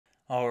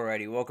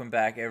Alrighty, welcome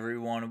back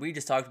everyone. We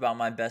just talked about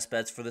my best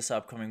bets for this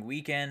upcoming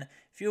weekend.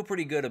 Feel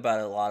pretty good about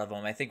a lot of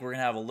them. I think we're going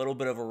to have a little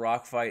bit of a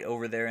rock fight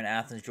over there in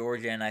Athens,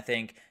 Georgia, and I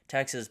think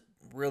Texas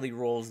really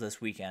rolls this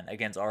weekend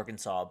against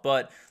Arkansas.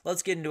 But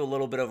let's get into a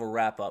little bit of a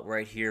wrap up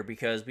right here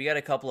because we got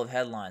a couple of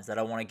headlines that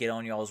I want to get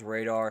on y'all's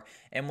radar,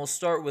 and we'll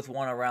start with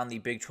one around the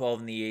Big 12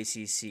 and the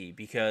ACC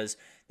because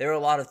there are a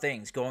lot of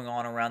things going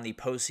on around the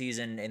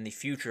postseason and the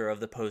future of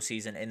the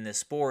postseason in this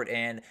sport,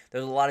 and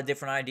there's a lot of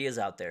different ideas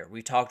out there.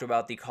 We talked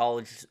about the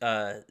college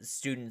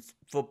student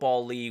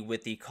football league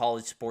with the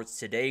College Sports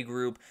Today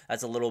group.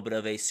 That's a little bit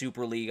of a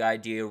super league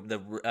idea.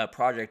 The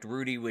Project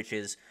Rudy, which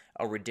is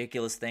a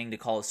ridiculous thing to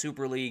call a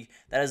super league.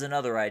 That is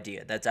another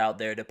idea that's out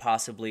there to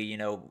possibly,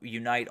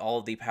 unite all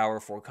of the Power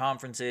Four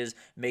conferences,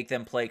 make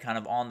them play kind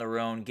of on their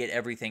own, get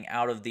everything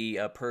out of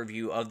the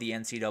purview of the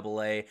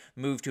NCAA,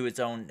 move to its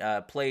own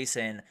place,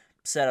 and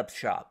set up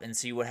shop and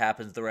see what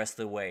happens the rest of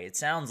the way. It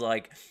sounds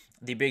like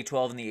the Big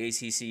 12 and the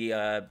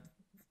ACC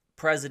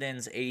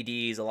presidents,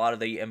 ADs, a lot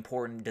of the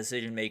important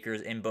decision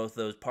makers in both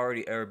those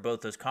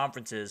both those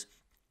conferences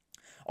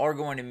are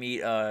going to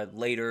meet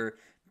later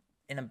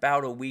in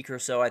about a week or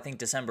so. I think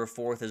December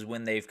 4th is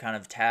when they've kind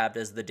of tabbed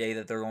as the day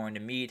that they're going to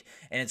meet,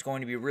 and it's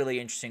going to be really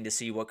interesting to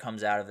see what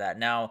comes out of that.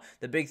 Now,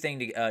 the big thing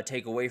to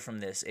take away from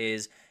this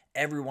is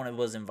everyone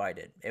was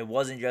invited. It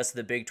wasn't just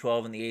the Big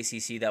 12 and the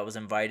ACC that was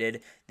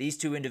invited. These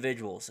two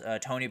individuals,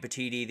 Tony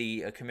Petitti,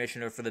 the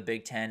commissioner for the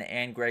Big 10,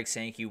 and Greg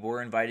Sankey,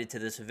 were invited to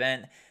this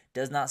event.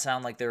 Does not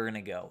sound like they're going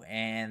to go,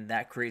 and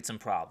that creates some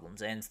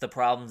problems. And it's the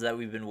problems that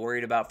we've been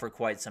worried about for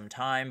quite some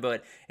time,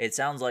 but it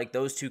sounds like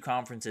those two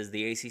conferences,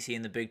 the ACC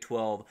and the Big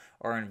 12,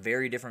 are on a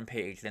very different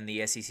page than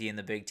the SEC and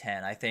the Big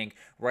 10. I think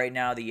right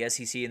now the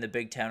SEC and the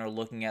Big 10 are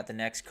looking at the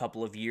next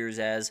couple of years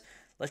as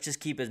let's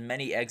just keep as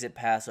many exit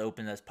paths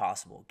open as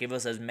possible. Give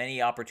us as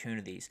many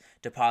opportunities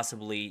to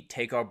possibly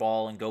take our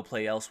ball and go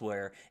play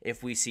elsewhere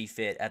if we see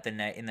fit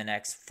in the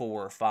next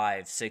 4,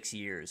 5, 6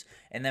 years.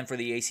 And then for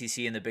the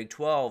ACC and the Big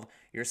 12,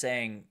 you're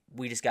saying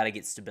we just got to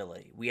get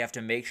stability. We have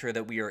to make sure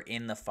that we are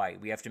in the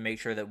fight. We have to make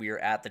sure that we are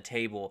at the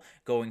table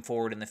going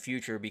forward in the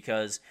future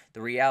because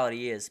the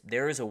reality is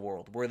there is a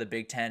world where the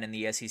Big 10 and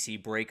the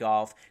SEC break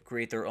off,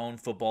 create their own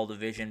football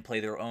division, play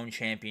their own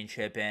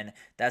championship, and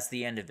that's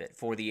the end of it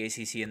for the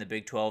ACC and the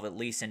Big 12, at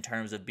least in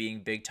terms of being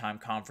big-time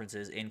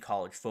conferences in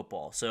college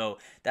football. So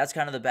that's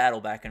kind of the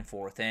battle back and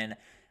forth, and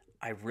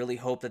I really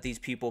hope that these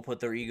people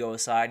put their ego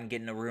aside and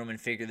get in a room and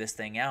figure this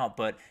thing out.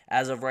 But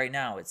as of right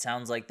now, it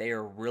sounds like they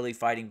are really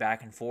fighting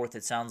back and forth.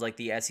 It sounds like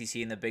the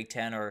SEC and the Big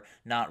 10 are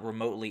not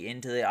remotely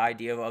into the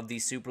idea of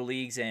these super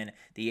leagues, and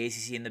the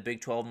ACC and the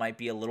Big 12 might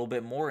be a little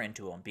bit more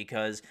into them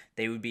because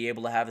they would be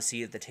able to have a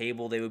seat at the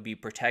table. They would be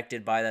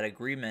protected by that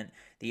agreement.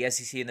 The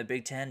SEC and the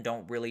Big 10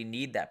 don't really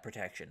need that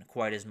protection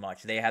quite as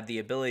much. They have the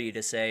ability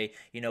to say,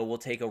 we'll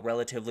take a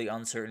relatively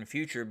uncertain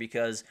future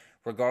because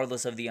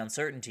regardless of the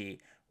uncertainty,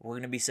 we're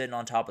going to be sitting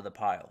on top of the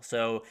pile.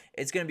 So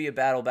it's going to be a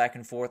battle back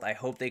and forth. I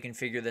hope they can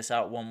figure this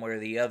out one way or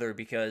the other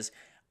because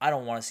I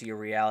don't want to see a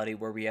reality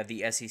where we have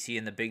the SEC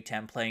and the Big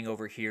 10 playing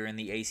over here and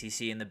the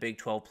ACC and the Big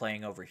 12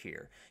 playing over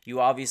here.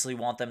 You obviously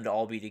want them to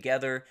all be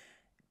together.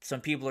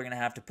 Some people are going to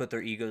have to put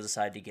their egos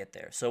aside to get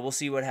there. So we'll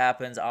see what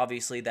happens.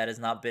 Obviously, that has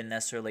not been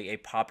necessarily a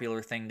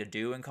popular thing to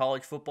do in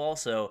college football,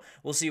 so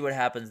we'll see what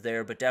happens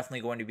there, but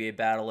definitely going to be a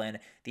battle, and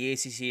the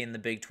ACC and the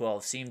Big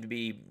 12 seem to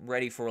be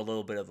ready for a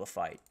little bit of a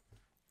fight.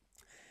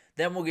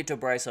 Then we'll get to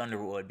Bryce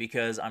Underwood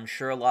because I'm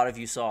sure a lot of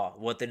you saw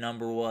what the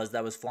number was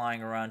that was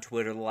flying around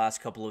Twitter the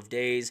last couple of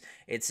days.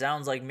 It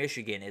sounds like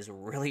Michigan is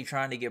really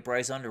trying to get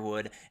Bryce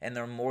Underwood, and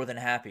they're more than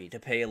happy to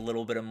pay a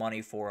little bit of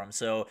money for him.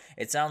 So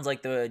it sounds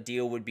like the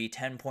deal would be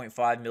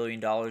 $10.5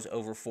 million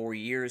over 4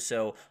 years,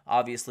 so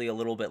obviously a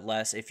little bit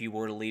less if you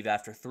were to leave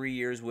after 3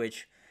 years,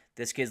 which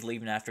this kid's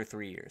leaving after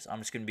 3 years. I'm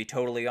just going to be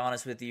totally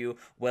honest with you.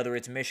 Whether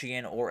it's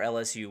Michigan or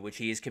LSU, which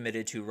he is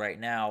committed to right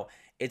now,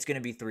 it's going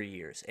to be 3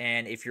 years.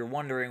 And if you're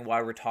wondering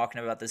why we're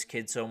talking about this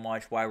kid so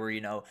much, why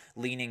we're,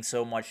 leaning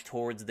so much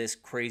towards this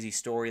crazy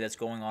story that's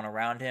going on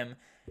around him,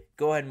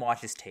 go ahead and watch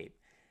his tape.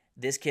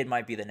 This kid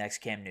might be the next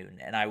Cam Newton,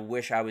 and I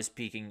wish I was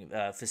speaking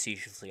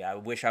facetiously. I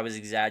wish I was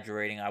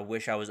exaggerating. I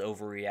wish I was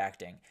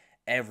overreacting.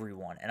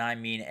 Everyone, and I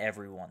mean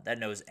everyone, that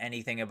knows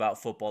anything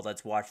about football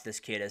that's watched this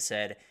kid has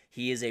said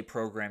he is a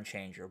program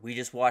changer. We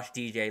just watched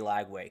DJ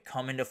Lagway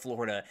come into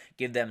Florida,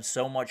 give them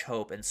so much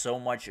hope and so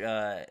much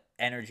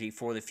energy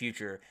for the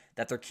future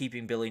that they're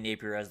keeping Billy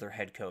Napier as their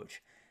head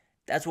coach.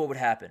 That's what would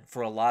happen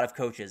for a lot of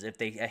coaches if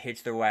they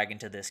hitch their wagon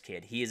to this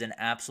kid. He is an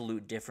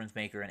absolute difference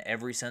maker in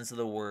every sense of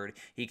the word.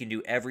 He can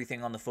do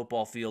everything on the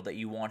football field that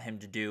you want him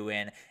to do,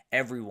 and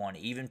everyone,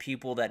 even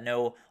people that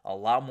know a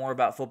lot more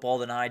about football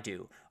than I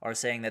do, are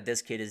saying that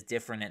this kid is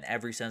different in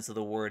every sense of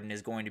the word and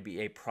is going to be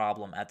a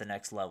problem at the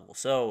next level.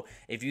 So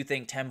if you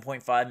think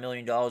 $10.5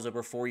 million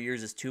over 4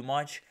 years is too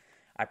much,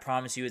 I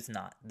promise you it's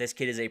not. This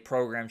kid is a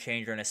program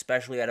changer, and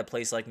especially at a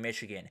place like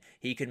Michigan,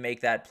 he could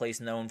make that place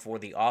known for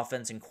the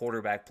offense and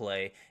quarterback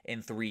play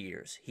in 3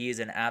 years. He is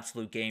an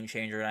absolute game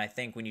changer, and I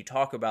think when you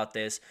talk about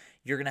this,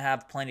 you're going to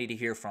have plenty to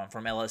hear from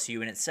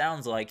LSU, and it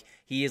sounds like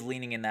he is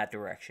leaning in that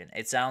direction.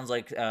 It sounds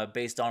like,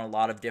 based on a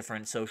lot of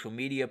different social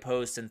media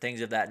posts and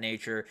things of that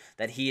nature,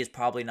 that he is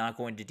probably not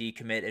going to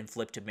decommit and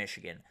flip to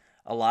Michigan.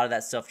 A lot of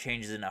that stuff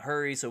changes in a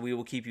hurry, so we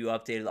will keep you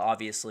updated,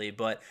 obviously,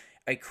 but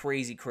a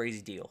crazy, crazy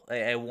deal.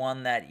 A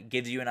one that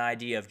gives you an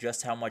idea of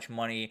just how much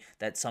money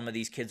that some of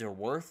these kids are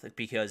worth,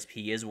 because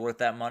he is worth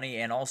that money,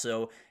 and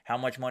also how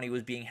much money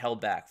was being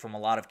held back from a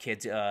lot of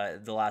kids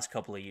the last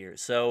couple of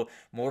years. So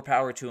more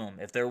power to him.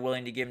 If they're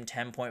willing to give him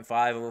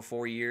 10.5 over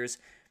 4 years,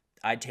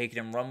 I'd take it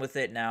and run with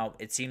it. Now,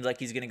 it seems like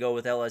he's going to go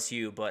with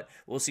LSU, but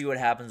we'll see what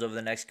happens over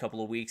the next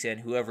couple of weeks,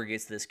 and whoever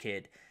gets this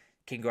kid,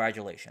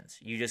 congratulations.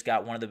 You just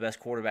got one of the best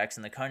quarterbacks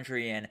in the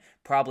country, and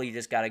probably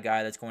just got a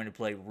guy that's going to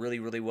play really,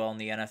 really well in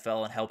the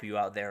NFL and help you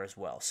out there as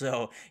well.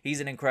 So he's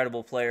an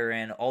incredible player,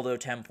 and although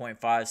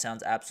 10.5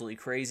 sounds absolutely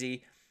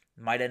crazy,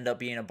 might end up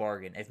being a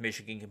bargain if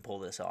Michigan can pull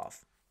this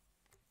off.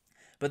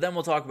 But then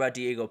we'll talk about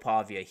Diego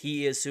Pavia.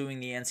 He is suing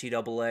the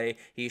NCAA.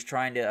 He's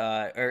trying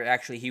to,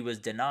 he was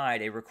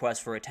denied a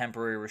request for a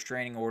temporary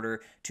restraining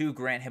order to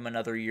grant him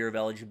another year of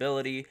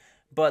eligibility.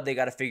 But they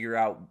got to figure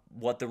out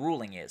what the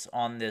ruling is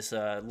on this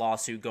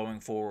lawsuit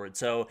going forward.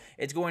 So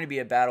it's going to be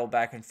a battle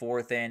back and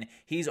forth, and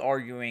he's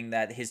arguing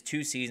that his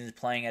 2 seasons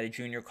playing at a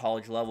junior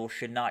college level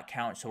should not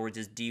count towards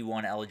his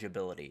D1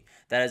 eligibility.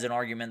 That is an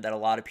argument that a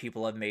lot of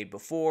people have made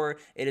before.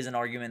 It is an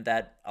argument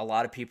that a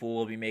lot of people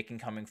will be making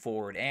coming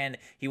forward, and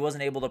he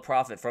wasn't able to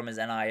profit from his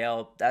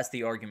NIL. That's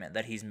the argument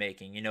that he's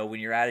making. You know, when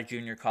you're at a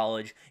junior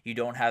college, you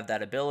don't have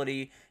that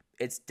ability.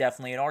 It's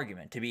definitely an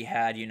argument to be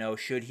had,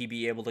 should he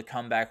be able to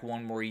come back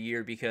one more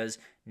year, because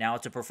now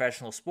it's a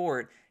professional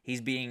sport. He's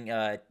being,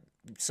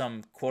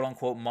 some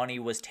quote-unquote money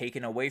was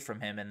taken away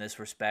from him in this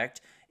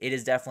respect. It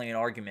is definitely an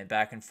argument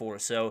back and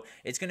forth, so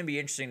it's going to be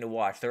interesting to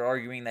watch. They're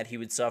arguing that he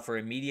would suffer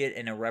immediate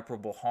and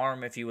irreparable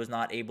harm if he was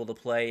not able to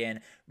play, and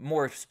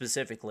more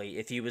specifically,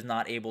 if he was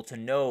not able to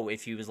know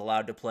if he was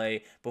allowed to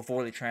play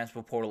before the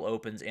transfer portal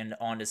opens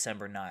on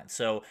December 9th.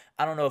 So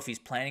I don't know if he's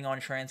planning on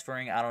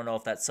transferring. I don't know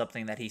if that's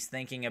something that he's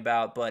thinking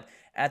about, but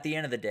at the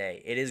end of the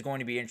day, it is going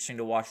to be interesting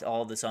to watch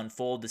all of this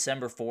unfold.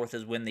 December 4th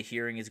is when the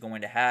hearing is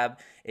going to have.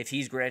 If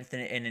he's granted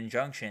an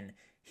injunction,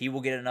 he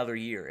will get another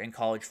year in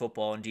college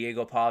football, and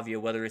Diego Pavia,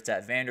 whether it's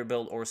at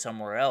Vanderbilt or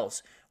somewhere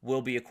else,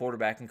 will be a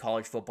quarterback in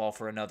college football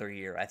for another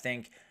year. I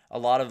think a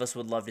lot of us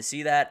would love to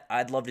see that.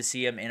 I'd love to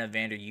see him in a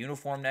Vander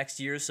uniform next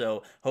year,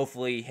 so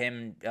hopefully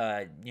him,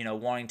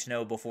 wanting to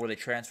know before the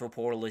transfer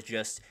portal is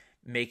just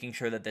making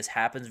sure that this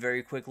happens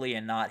very quickly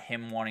and not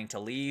him wanting to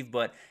leave.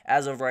 But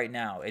as of right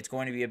now, it's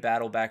going to be a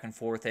battle back and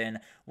forth, and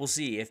we'll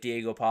see if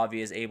Diego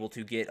Pavia is able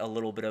to get a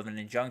little bit of an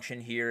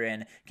injunction here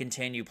and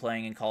continue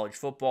playing in college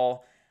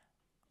football.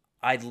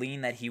 I'd lean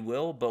that he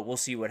will, but we'll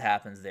see what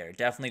happens there.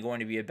 Definitely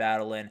going to be a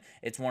battle, and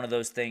it's one of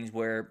those things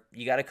where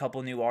you got a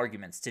couple new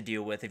arguments to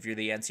deal with if you're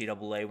the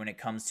NCAA when it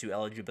comes to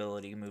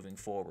eligibility moving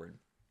forward.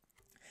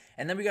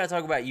 And then we got to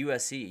talk about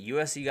USC.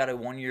 USC got a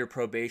 1-year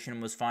probation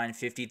and was fined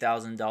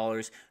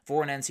 $50,000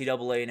 for an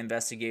NCAA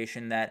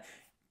investigation that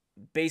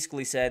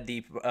basically said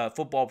the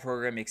football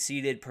program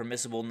exceeded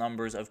permissible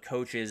numbers of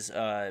coaches,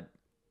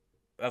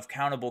 of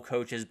countable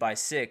coaches by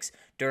 6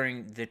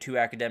 during the 2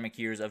 academic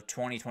years of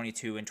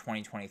 2022 and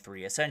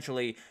 2023.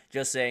 Essentially,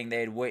 just saying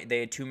they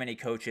had too many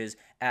coaches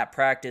at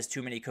practice,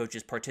 too many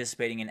coaches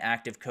participating in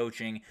active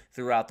coaching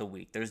throughout the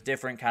week. There's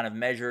different kind of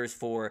measures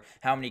for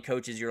how many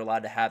coaches you're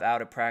allowed to have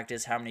out of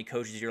practice, how many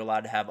coaches you're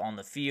allowed to have on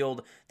the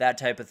field, that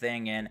type of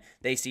thing, and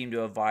they seem to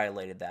have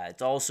violated that.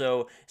 It's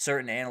also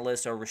certain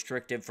analysts are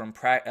restricted from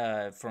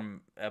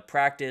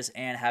practice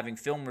and having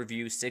film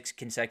review 6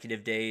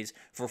 consecutive days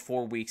for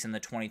 4 weeks in the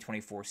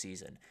 2024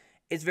 season.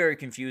 It's very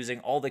confusing,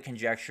 all the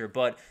conjecture,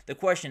 but the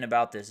question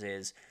about this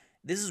is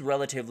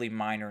relatively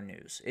minor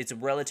news. It's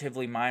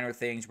relatively minor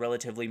things,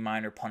 relatively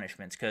minor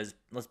punishments, because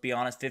let's be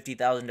honest,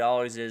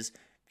 $50,000 is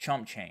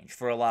chump change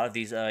for a lot of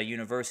these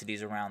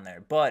universities around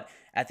there. But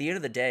at the end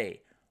of the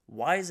day,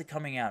 why is it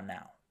coming out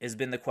now? Has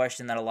been the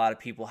question that a lot of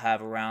people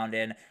have around,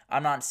 and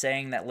I'm not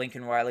saying that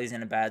Lincoln Riley's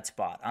in a bad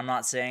spot. I'm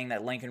not saying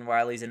that Lincoln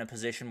Riley's in a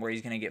position where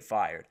he's going to get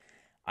fired.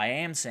 I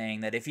am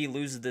saying that if he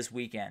loses this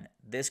weekend,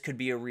 this could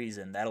be a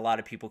reason that a lot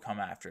of people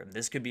come after him.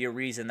 This could be a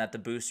reason that the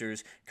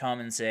boosters come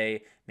and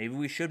say, maybe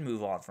we should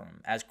move on from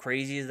him. As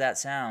crazy as that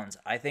sounds,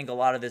 I think a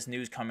lot of this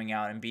news coming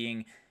out and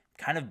being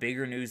kind of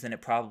bigger news than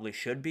it probably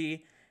should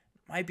be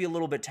might be a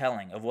little bit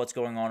telling of what's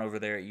going on over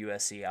there at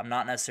USC. I'm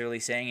not necessarily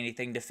saying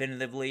anything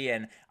definitively,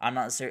 and I'm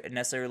not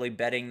necessarily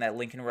betting that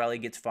Lincoln Riley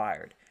gets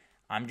fired.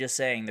 I'm just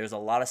saying there's a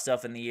lot of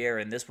stuff in the air,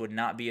 and this would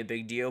not be a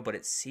big deal, but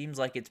it seems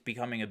like it's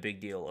becoming a big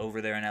deal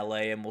over there in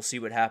LA, and we'll see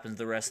what happens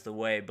the rest of the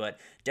way, but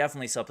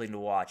definitely something to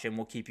watch, and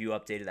we'll keep you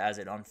updated as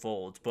it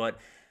unfolds. But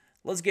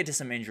let's get to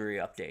some injury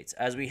updates.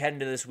 As we head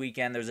into this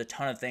weekend, there's a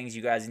ton of things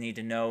you guys need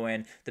to know,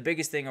 and the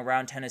biggest thing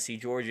around Tennessee,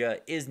 Georgia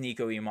is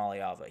Nico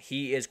Imaliava.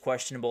 He is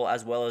questionable,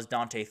 as well as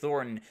Dante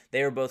Thornton.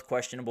 They are both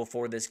questionable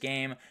for this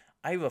game.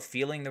 I have a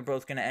feeling they're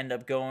both going to end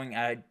up going.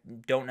 I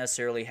don't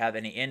necessarily have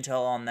any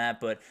intel on that,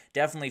 but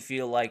definitely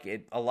feel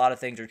like a lot of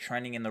things are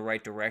trending in the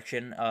right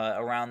direction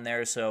around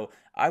there. So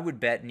I would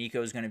bet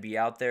Nico's going to be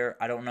out there.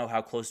 I don't know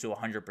how close to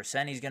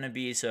 100% he's going to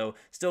be, so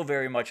still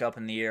very much up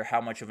in the air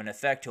how much of an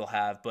effect he'll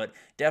have, but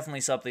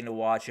definitely something to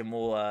watch, and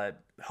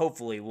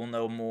hopefully we'll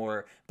know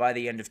more by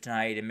the end of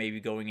tonight and maybe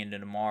going into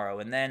tomorrow.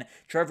 And then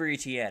Trevor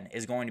Etienne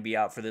is going to be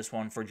out for this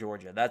one for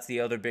Georgia. That's the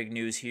other big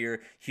news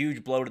here.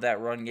 Huge blow to that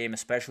run game,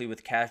 especially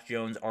with Cash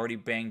Jones already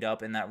banged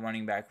up in that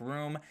running back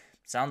room.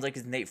 Sounds like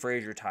it's Nate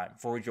Frazier time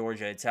for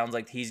Georgia. It sounds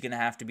like he's going to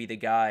have to be the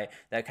guy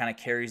that kind of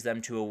carries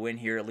them to a win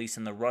here, at least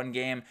in the run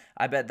game.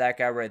 I bet that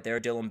guy right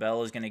there, Dylan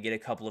Bell, is going to get a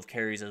couple of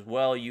carries as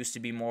well. Used to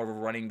be more of a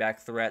running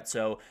back threat,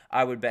 so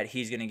I would bet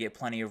he's going to get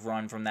plenty of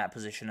run from that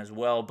position as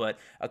well. But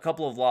a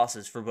couple of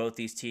losses for both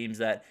these teams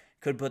that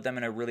could put them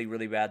in a really,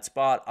 really bad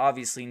spot.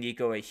 Obviously,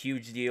 Nico, a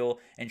huge deal,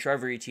 and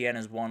Trevor Etienne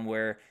is one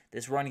where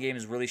this run game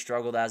has really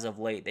struggled as of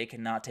late. They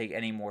cannot take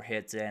any more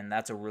hits, and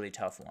that's a really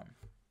tough one.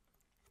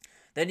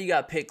 Then you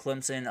got Pitt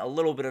Clemson, a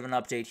little bit of an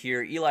update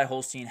here. Eli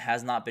Holstein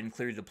has not been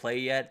cleared to play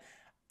yet.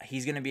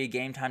 He's going to be a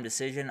game time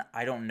decision.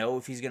 I don't know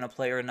if he's going to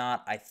play or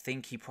not. I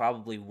think he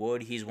probably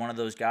would. He's one of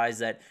those guys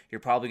that you're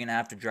probably going to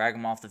have to drag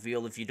him off the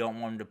field if you don't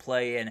want him to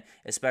play, and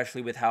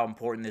especially with how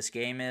important this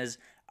game is.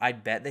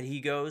 I'd bet that he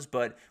goes,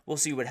 but we'll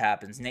see what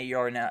happens. Nate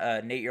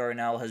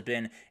Yarnell has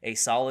been a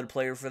solid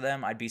player for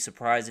them. I'd be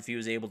surprised if he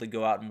was able to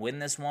go out and win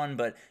this one,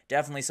 but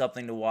definitely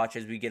something to watch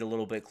as we get a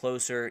little bit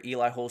closer.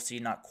 Eli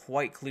Holstein not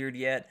quite cleared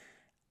yet.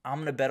 I'm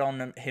going to bet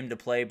on him to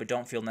play, but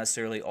don't feel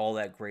necessarily all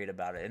that great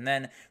about it. And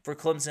then for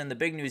Clemson, the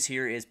big news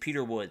here is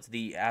Peter Woods,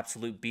 the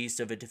absolute beast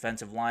of a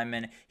defensive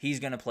lineman.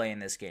 He's going to play in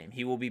this game.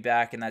 He will be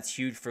back, and that's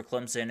huge for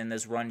Clemson in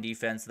this run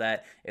defense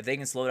that if they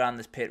can slow down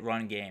this Pitt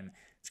run game,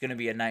 it's going to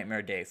be a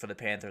nightmare day for the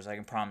Panthers. I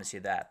can promise you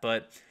that.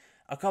 But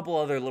a couple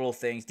other little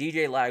things.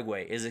 DJ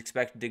Lagway is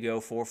expected to go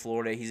for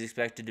Florida. He's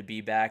expected to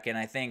be back, and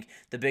I think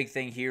the big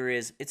thing here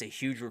is it's a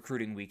huge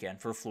recruiting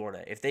weekend for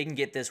Florida. If they can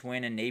get this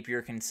win and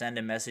Napier can send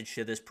a message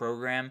to this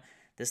program,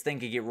 this thing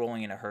could get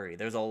rolling in a hurry.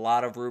 There's a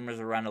lot of rumors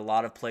around a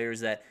lot of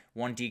players that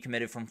one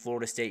decommitted from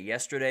Florida State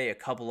yesterday. A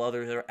couple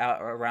others are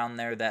out around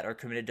there that are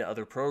committed to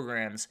other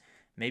programs.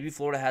 Maybe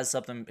Florida has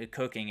something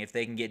cooking if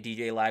they can get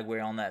DJ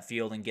Lagway on that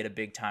field and get a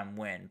big-time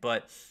win.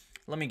 But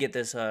let me get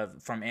this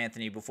from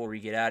Anthony before we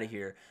get out of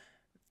here.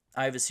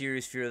 I have a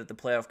serious fear that the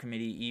playoff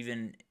committee,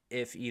 even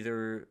if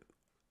either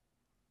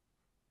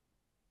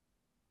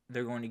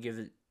they're going to give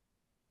it...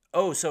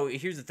 Oh, so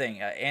here's the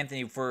thing,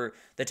 Anthony, for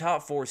the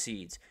top 4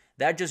 seeds,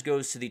 that just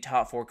goes to the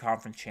top 4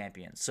 conference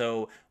champions.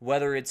 So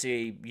whether it's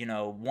a,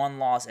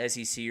 one-loss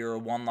SEC or a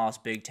one-loss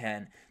Big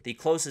Ten, the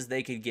closest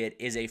they could get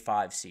is a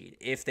 5 seed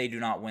if they do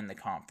not win the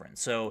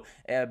conference. So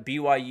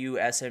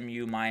BYU,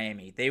 SMU,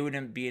 Miami, they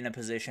wouldn't be in a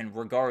position,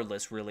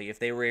 regardless, really, if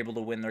they were able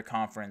to win their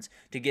conference,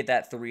 to get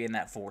that 3 and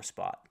that 4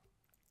 spot.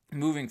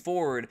 Moving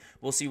forward,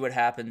 we'll see what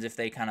happens if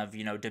they kind of,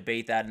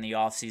 debate that in the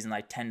offseason. I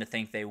tend to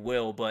think they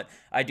will, but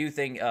I do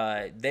think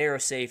they are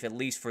safe, at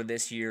least for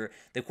this year.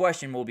 The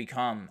question will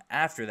become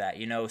after that,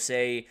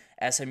 say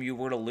SMU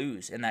were to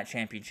lose in that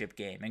championship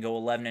game and go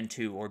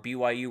 11-2, or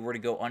BYU were to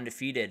go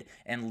undefeated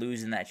and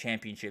lose in that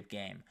championship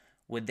game.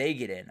 Would they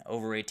get in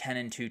over a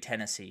 10-2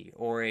 Tennessee,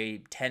 or a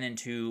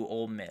 10-2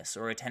 Ole Miss,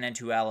 or a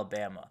 10-2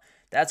 Alabama?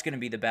 That's going to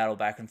be the battle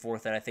back and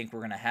forth that I think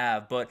we're going to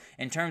have. But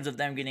in terms of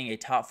them getting a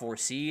top 4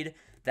 seed,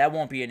 that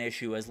won't be an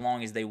issue as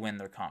long as they win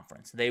their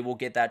conference. They will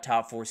get that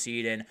top 4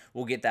 seed and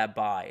will get that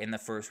bye in the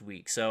first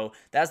week. So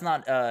that's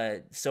not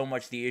so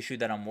much the issue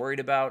that I'm worried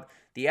about.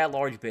 The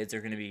at-large bids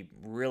are going to be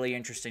really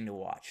interesting to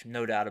watch,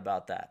 no doubt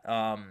about that.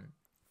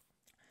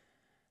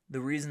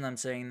 The reason I'm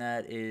saying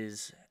that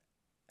is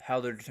how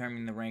they're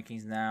determining the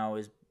rankings now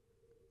is,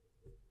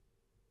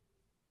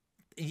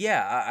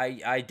 yeah,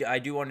 I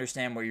do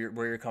understand where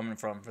you're coming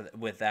from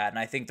with that, and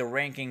I think the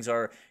rankings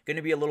are going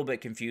to be a little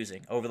bit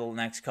confusing over the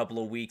next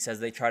couple of weeks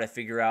as they try to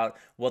figure out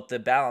what the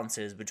balance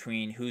is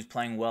between who's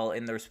playing well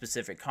in their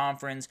specific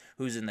conference,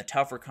 who's in the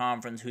tougher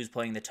conference, who's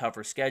playing the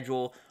tougher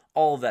schedule.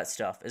 All of that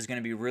stuff is going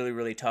to be really,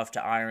 really tough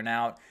to iron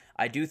out.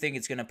 I do think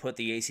it's going to put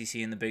the ACC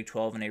and the Big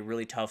 12 in a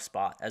really tough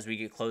spot as we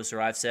get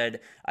closer. I've said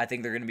I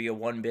think they're going to be a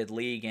one-bid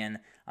league, and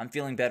I'm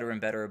feeling better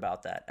and better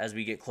about that as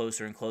we get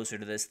closer and closer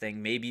to this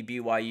thing. Maybe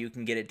BYU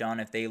can get it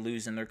done if they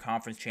lose in their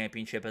conference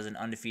championship as an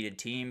undefeated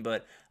team,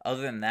 but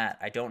other than that,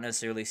 I don't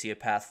necessarily see a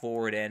path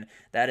forward, and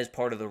that is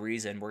part of the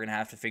reason we're going to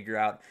have to figure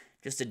out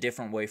just a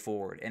different way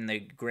forward in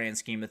the grand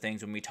scheme of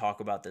things when we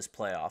talk about this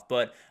playoff.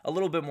 But a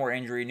little bit more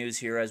injury news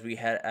here as we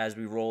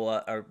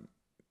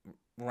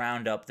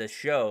round up this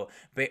show.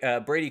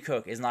 Brady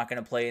Cook is not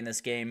going to play in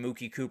this game.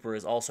 Mookie Cooper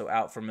is also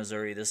out for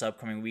Missouri this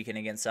upcoming weekend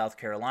against South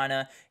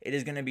Carolina. It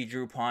is going to be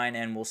Drew Pine,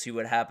 and we'll see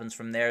what happens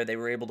from there. They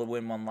were able to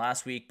win one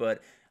last week,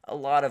 but a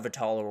lot of a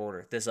taller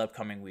order this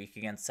upcoming week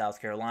against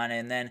South Carolina.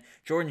 And then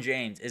Jordan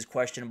James is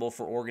questionable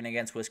for Oregon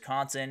against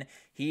Wisconsin.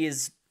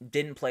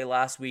 Didn't play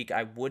last week.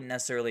 I wouldn't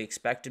necessarily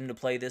expect him to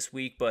play this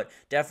week, but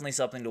definitely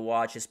something to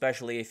watch,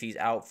 especially if he's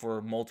out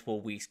for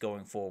multiple weeks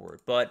going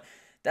forward. But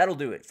that'll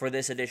do it for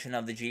this edition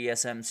of the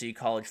GSMC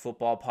College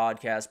Football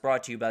Podcast,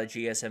 brought to you by the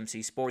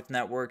GSMC Sports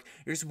Network.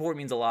 Your support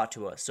means a lot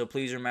to us, so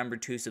please remember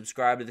to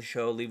subscribe to the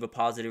show, leave a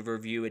positive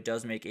review. It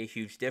does make a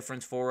huge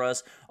difference for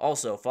us.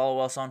 Also, follow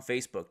us on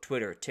Facebook,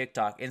 Twitter,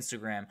 TikTok,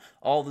 Instagram,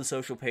 all the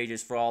social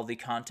pages for all the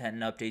content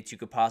and updates you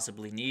could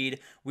possibly need.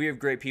 We have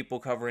great people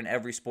covering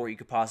every sport you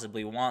could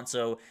possibly want,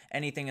 so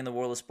anything in the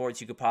world of sports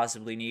you could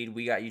possibly need,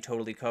 we got you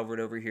totally covered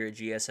over here at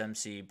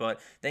GSMC.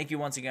 But thank you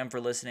once again for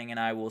listening,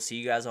 and I will see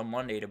you guys on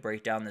Monday to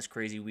break down this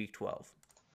crazy Week 12.